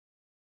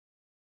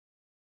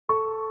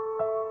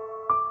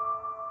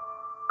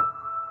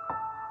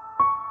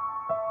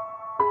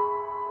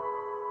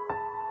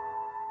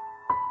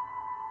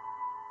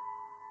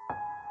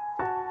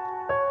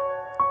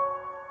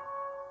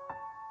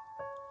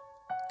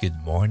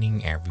Good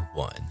morning,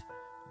 everyone.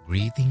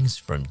 Greetings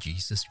from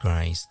Jesus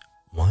Christ,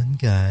 one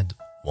God,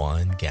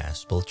 one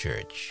Gospel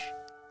Church.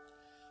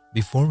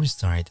 Before we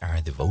start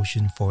our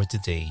devotion for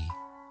today,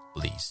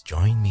 please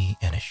join me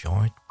in a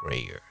short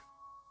prayer.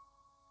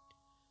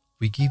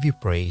 We give you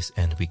praise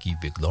and we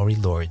give you glory,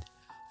 Lord,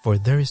 for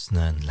there is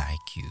none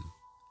like you.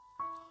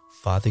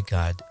 Father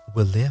God,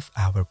 we lift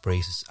our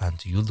praises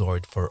unto you,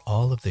 Lord, for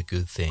all of the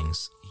good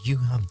things you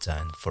have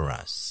done for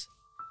us.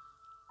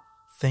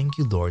 Thank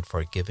you, Lord,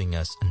 for giving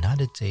us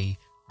another day,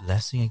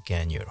 blessing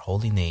again your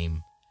holy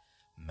name,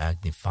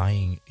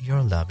 magnifying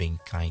your loving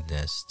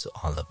kindness to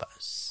all of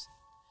us.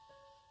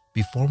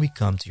 Before we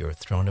come to your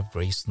throne of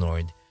grace,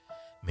 Lord,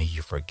 may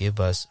you forgive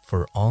us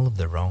for all of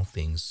the wrong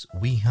things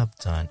we have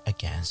done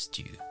against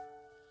you.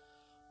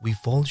 We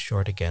fall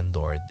short again,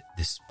 Lord,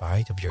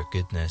 despite of your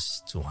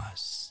goodness to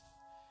us.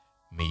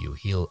 May you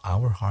heal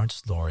our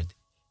hearts, Lord,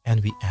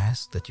 and we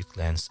ask that you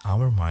cleanse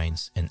our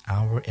minds and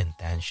our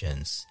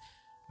intentions,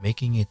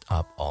 making it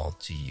up all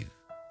to you.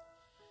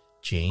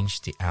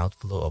 Change the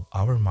outflow of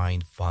our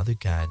mind, Father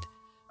God,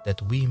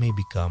 that we may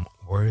become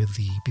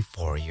worthy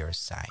before your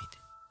sight.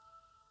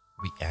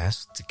 We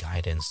ask the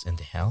guidance and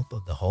the help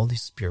of the Holy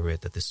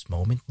Spirit at this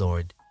moment,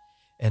 Lord,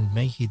 and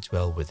may He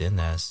dwell within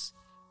us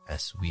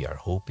as we are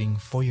hoping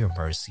for your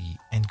mercy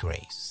and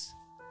grace.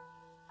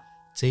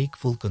 Take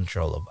full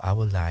control of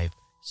our life,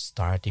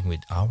 starting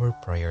with our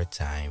prayer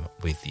time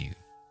with you.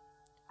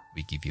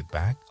 We give you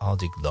back all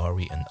the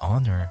glory and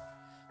honor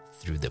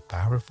through the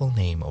powerful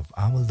name of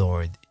our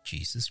Lord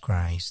Jesus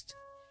Christ.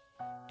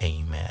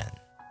 Amen.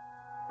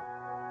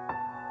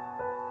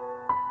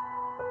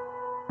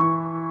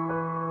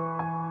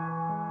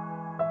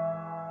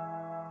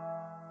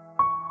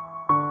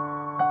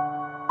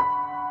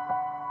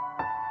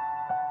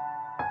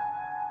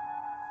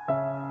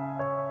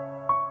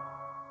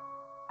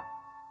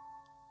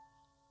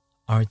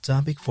 Our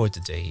topic for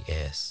today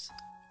is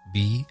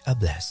Be a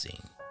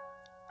Blessing.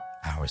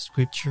 Our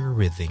scripture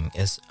reading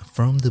is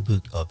from the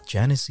book of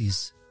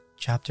Genesis,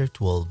 chapter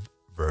 12,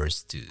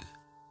 verse 2.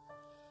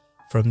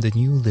 From the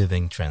New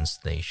Living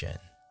Translation.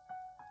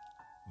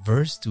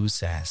 Verse 2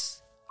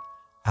 says,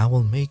 I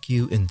will make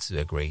you into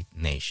a great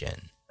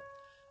nation.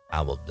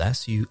 I will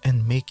bless you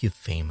and make you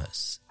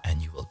famous,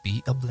 and you will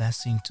be a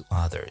blessing to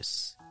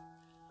others.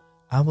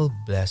 I will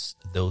bless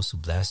those who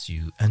bless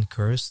you and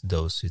curse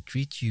those who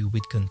treat you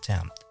with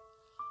contempt.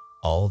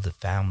 All the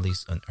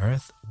families on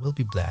earth will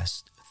be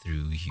blessed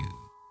through you.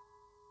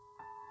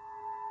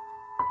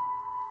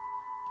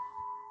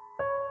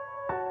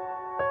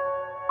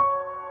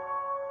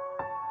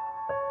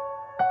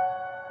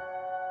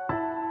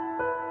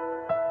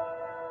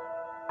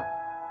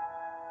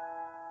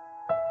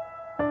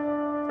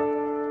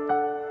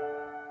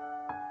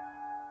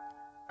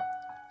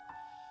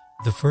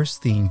 The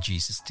first thing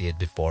Jesus did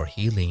before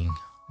healing,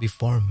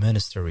 before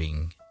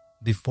ministering,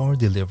 before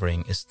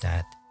delivering is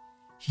that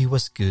He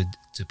was good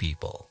to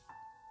people.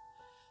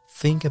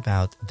 Think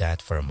about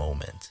that for a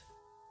moment.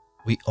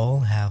 We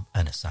all have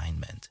an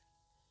assignment.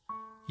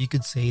 You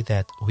could say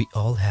that we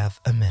all have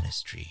a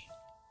ministry.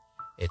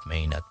 It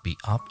may not be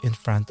up in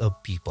front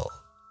of people.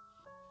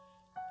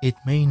 It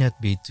may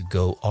not be to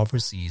go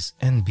overseas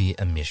and be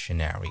a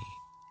missionary.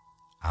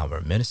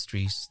 Our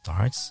ministry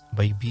starts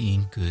by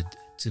being good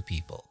to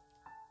people.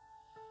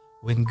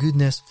 When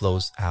goodness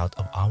flows out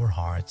of our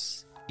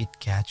hearts, it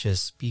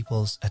catches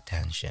people's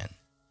attention.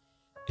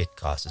 It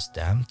causes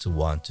them to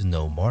want to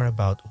know more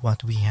about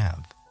what we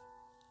have.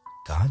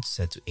 God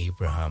said to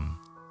Abraham,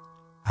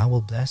 I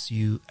will bless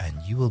you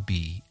and you will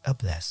be a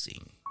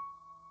blessing.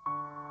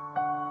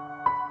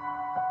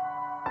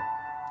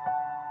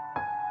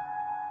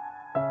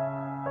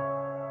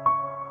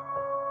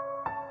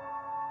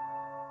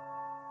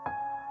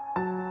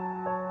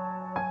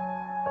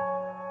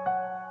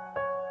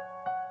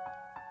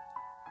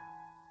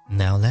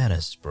 Now let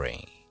us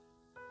pray.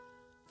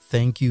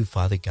 Thank you,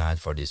 Father God,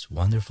 for this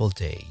wonderful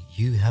day.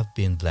 You have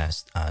been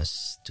blessed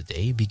us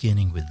today,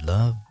 beginning with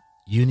love,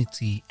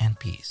 unity, and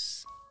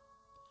peace.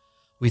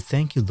 We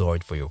thank you,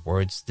 Lord, for your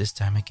words this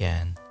time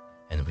again,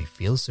 and we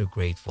feel so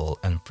grateful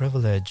and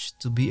privileged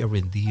to be a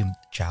redeemed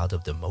child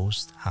of the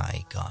Most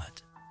High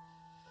God.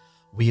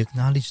 We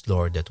acknowledge,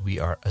 Lord, that we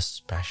are a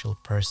special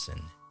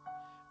person,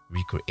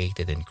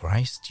 recreated in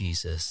Christ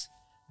Jesus,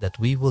 that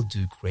we will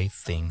do great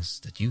things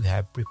that you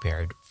have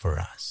prepared for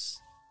us.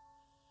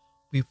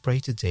 We pray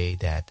today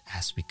that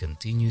as we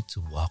continue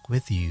to walk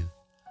with you,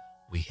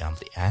 we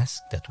humbly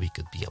ask that we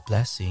could be a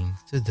blessing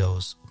to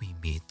those we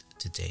meet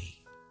today.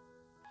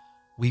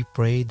 We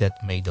pray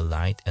that may the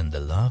light and the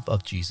love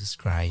of Jesus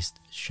Christ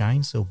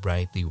shine so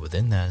brightly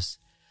within us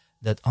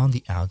that on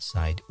the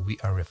outside we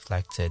are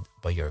reflected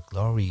by your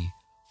glory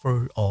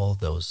for all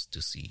those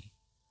to see.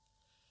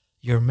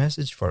 Your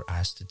message for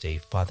us today,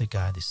 Father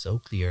God, is so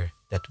clear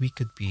that we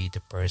could be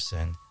the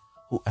person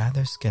who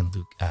others can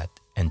look at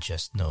and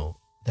just know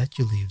that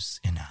you lives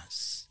in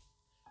us.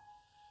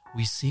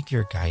 We seek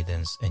your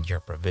guidance and your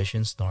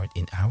provisions, Lord,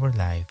 in our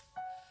life,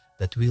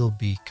 that we'll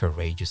be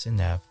courageous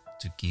enough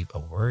to give a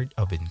word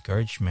of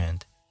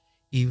encouragement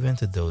even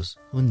to those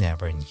who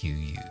never knew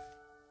you.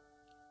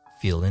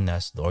 Fill in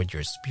us, Lord,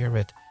 your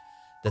Spirit,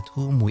 that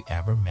whom we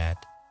ever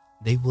met,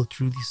 they will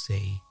truly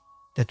say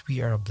that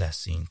we are a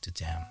blessing to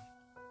them.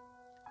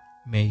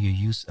 May you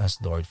use us,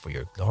 Lord, for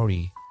your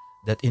glory,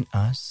 that in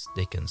us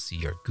they can see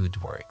your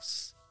good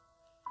works.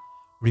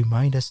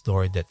 Remind us,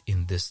 Lord, that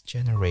in this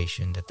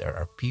generation that there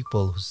are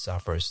people who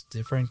suffers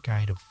different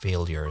kind of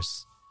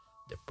failures,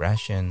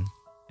 depression,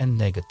 and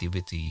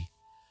negativity.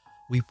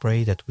 We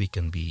pray that we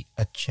can be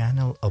a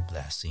channel of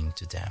blessing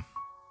to them.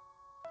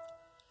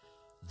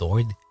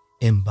 Lord,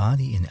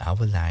 embody in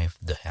our life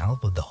the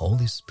help of the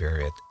Holy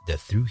Spirit, that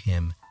through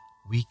Him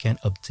we can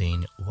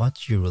obtain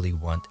what you really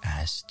want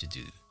us to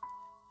do.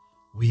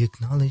 We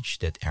acknowledge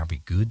that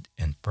every good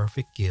and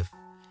perfect gift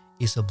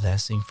is a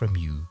blessing from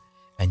you,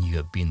 and you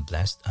have been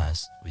blessed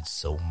us with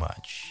so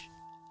much.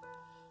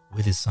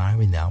 We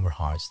desire in our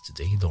hearts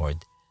today,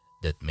 Lord,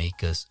 that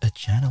make us a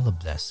channel of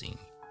blessing,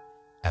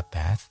 a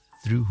path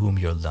through whom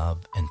your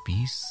love and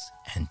peace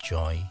and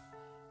joy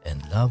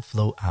and love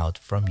flow out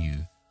from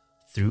you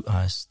through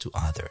us to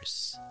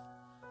others.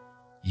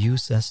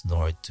 Use us,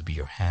 Lord, to be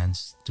your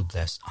hands to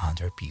bless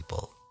other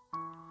people.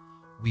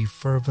 We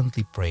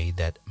fervently pray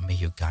that may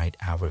you guide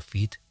our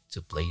feet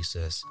to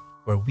places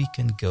where we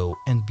can go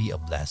and be a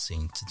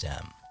blessing to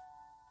them.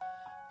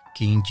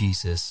 King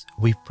Jesus,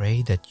 we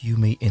pray that you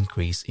may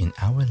increase in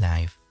our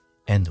life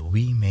and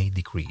we may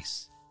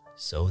decrease,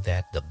 so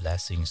that the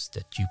blessings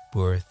that you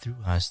pour through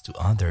us to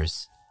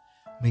others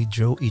may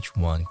draw each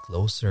one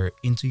closer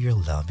into your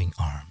loving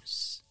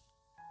arms.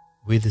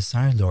 We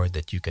desire, Lord,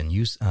 that you can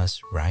use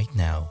us right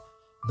now,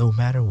 no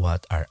matter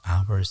what are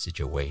our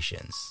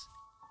situations.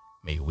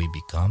 May we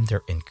become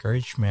their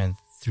encouragement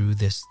through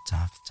these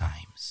tough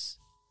times.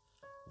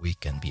 We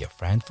can be a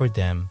friend for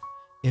them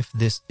if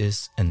this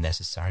is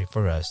unnecessary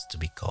for us to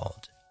be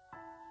called.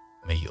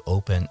 May you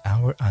open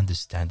our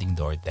understanding,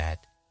 Lord,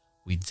 that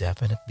we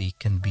definitely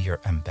can be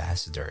your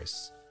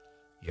ambassadors,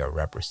 your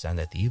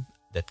representative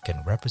that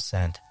can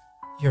represent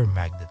your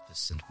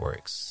magnificent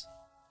works.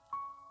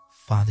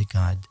 Father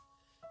God,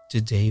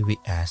 today we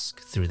ask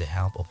through the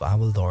help of our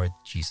Lord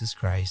Jesus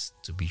Christ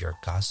to be your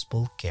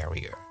gospel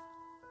carrier,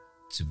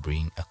 to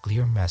bring a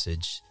clear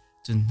message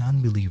to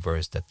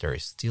non-believers that there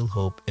is still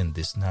hope in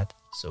this not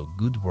so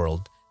good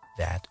world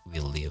that we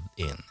live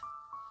in.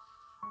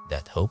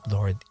 That hope,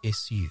 Lord,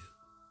 is you.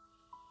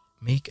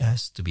 Make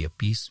us to be a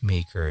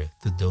peacemaker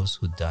to those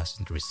who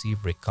doesn't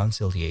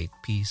reconciliate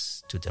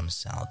peace to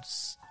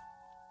themselves.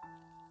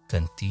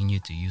 Continue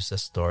to use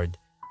us, Lord,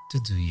 to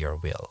do your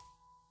will.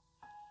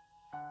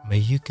 May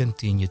you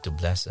continue to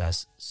bless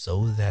us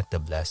so that the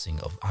blessing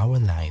of our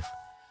life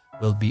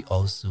will be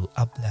also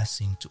a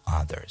blessing to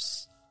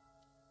others.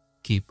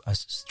 Keep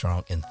us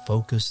strong and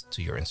focused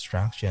to your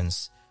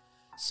instructions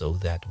so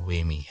that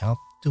we may help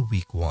the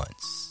weak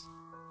ones.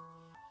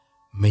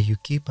 May you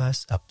keep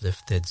us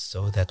uplifted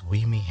so that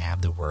we may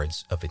have the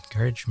words of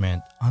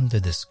encouragement under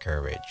this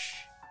courage.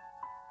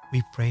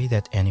 We pray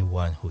that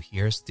anyone who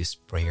hears this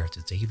prayer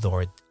today,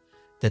 Lord,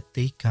 that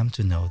they come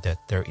to know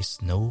that there is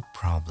no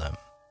problem,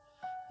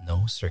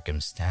 no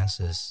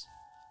circumstances,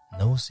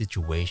 no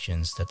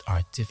situations that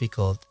are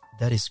difficult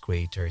that is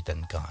greater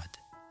than God.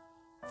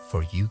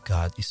 For you,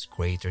 God, is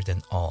greater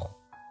than all.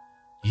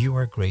 You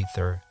are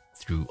greater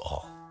through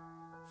all.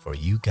 For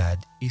you,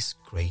 God, is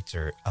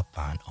greater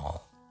upon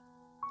all.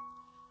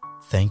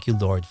 Thank you,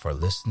 Lord, for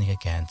listening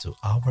again to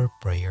our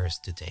prayers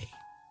today.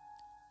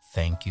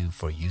 Thank you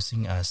for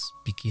using us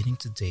beginning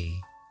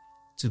today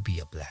to be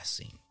a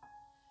blessing.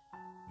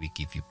 We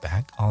give you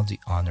back all the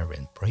honor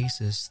and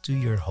praises to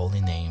your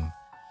holy name.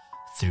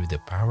 Through the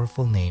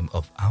powerful name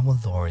of our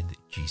Lord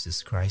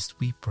Jesus Christ,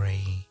 we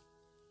pray.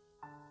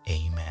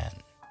 Amen.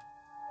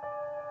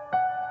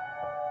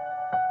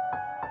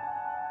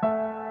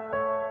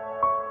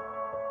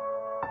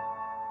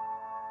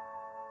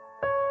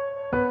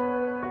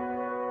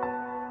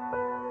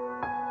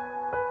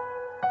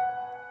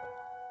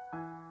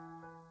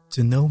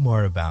 To know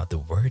more about the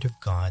Word of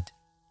God,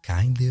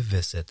 kindly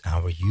visit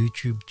our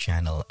YouTube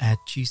channel at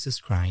Jesus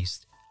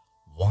Christ,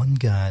 One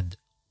God,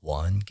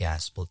 One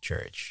Gospel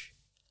Church.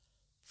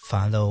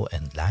 Follow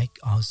and like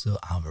also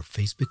our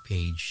Facebook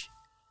page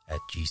at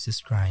Jesus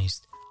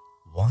Christ,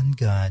 One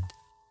God,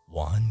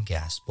 One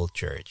Gospel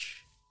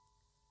Church.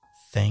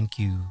 Thank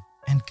you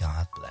and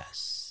God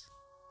bless.